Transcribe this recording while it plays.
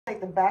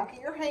take the back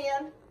of your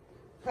hand,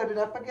 put it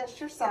up against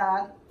your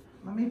side.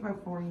 Let me,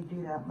 before you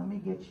do that, let me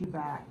get you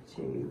back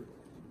to,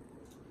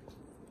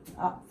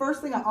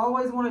 first thing I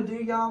always want to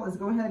do, y'all, is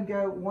go ahead and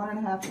go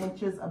 1.5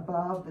 inches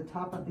above the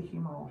top of the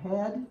humeral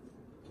head.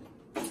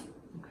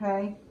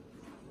 Okay.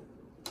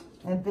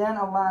 And then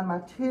align my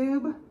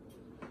tube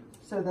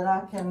so that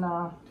I can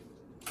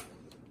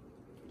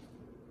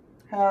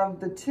have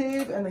the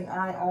tube and the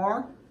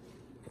IR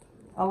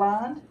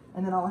aligned,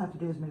 and then all I have to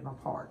do is move my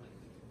part.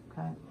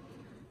 Okay.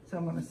 So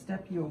I'm going to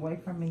step you away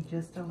from me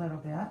just a little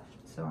bit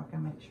so I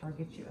can make sure I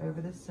get you over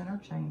this center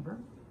chamber.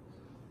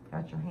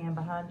 Got your hand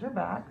behind your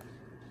back.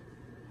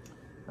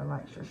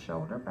 Relax your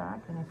shoulder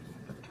back, and if you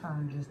have to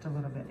turn just a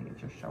little bit to get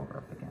your shoulder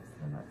up against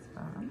it, that's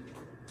fine.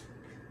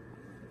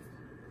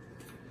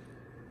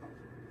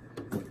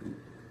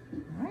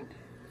 All right.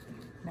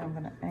 Now I'm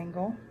going to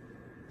angle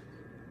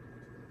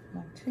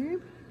my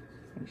tube.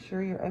 Make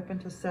sure you're open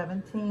to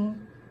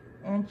 17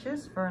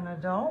 inches for an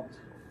adult.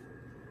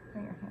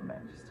 Bring your hand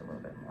back just a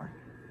little bit more.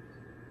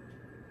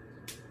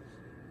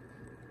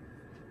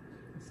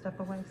 Step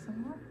away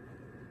some more.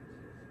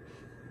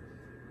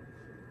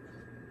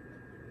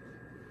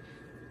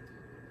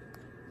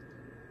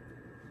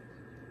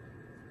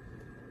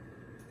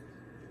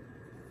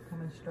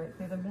 Coming straight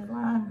through the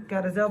midline.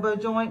 Got his elbow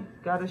joint,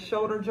 got his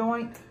shoulder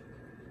joint.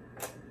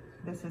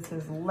 This is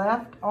his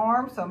left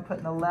arm, so I'm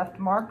putting the left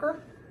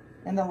marker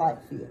in the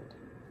light field.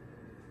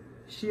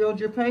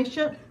 Shield your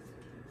patient.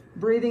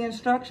 Breathing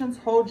instructions,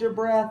 hold your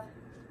breath.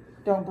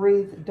 Don't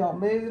breathe, don't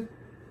move.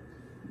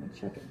 Let me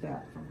check it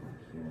back from right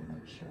here,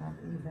 make sure I'm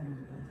even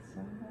on both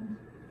sides.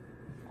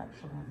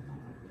 Actually, I'm not.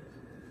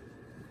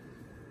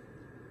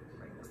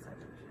 Bring this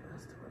over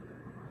just a little bit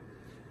more.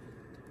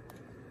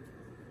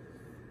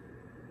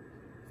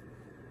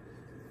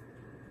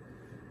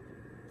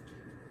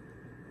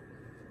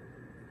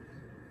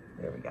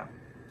 There we go.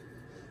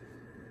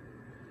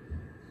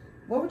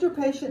 What would your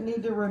patient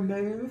need to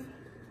remove?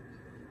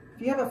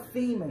 If you have a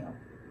female,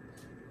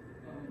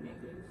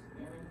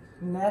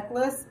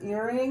 necklace,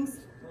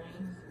 earrings,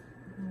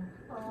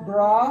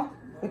 bra,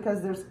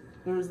 because there's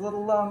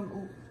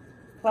little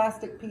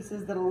plastic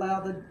pieces that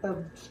allow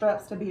the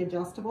straps to be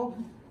adjustable.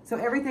 So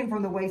everything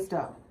from the waist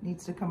up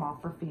needs to come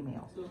off for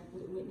females. So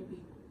wouldn't it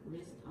be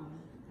wrist,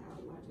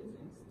 watches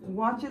and stuff?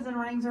 Watches and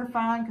rings are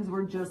fine because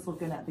we're just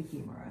looking at the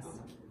humerus.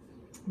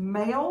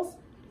 Males,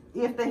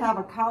 if they have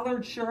a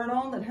collared shirt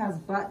on that has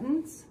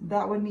buttons,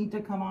 that would need to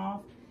come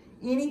off.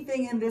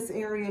 Anything in this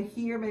area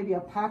here, maybe a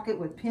pocket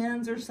with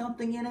pins or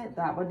something in it,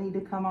 that would need to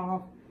come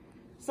off.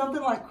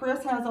 Something like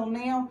Chris has on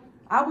now,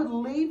 I would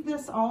leave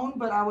this on,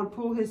 but I would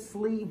pull his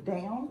sleeve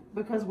down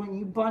because when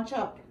you bunch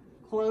up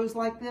clothes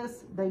like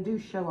this, they do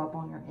show up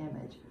on your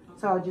image.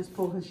 So I just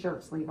pull his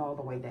shirt sleeve all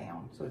the way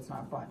down so it's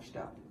not bunched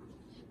up.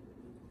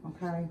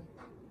 Okay.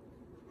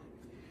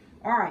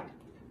 All right.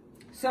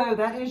 So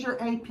that is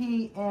your AP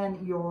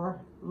and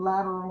your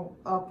lateral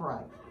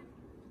upright.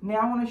 Now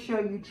I want to show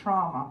you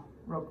trauma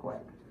real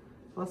quick.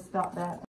 Let's stop that.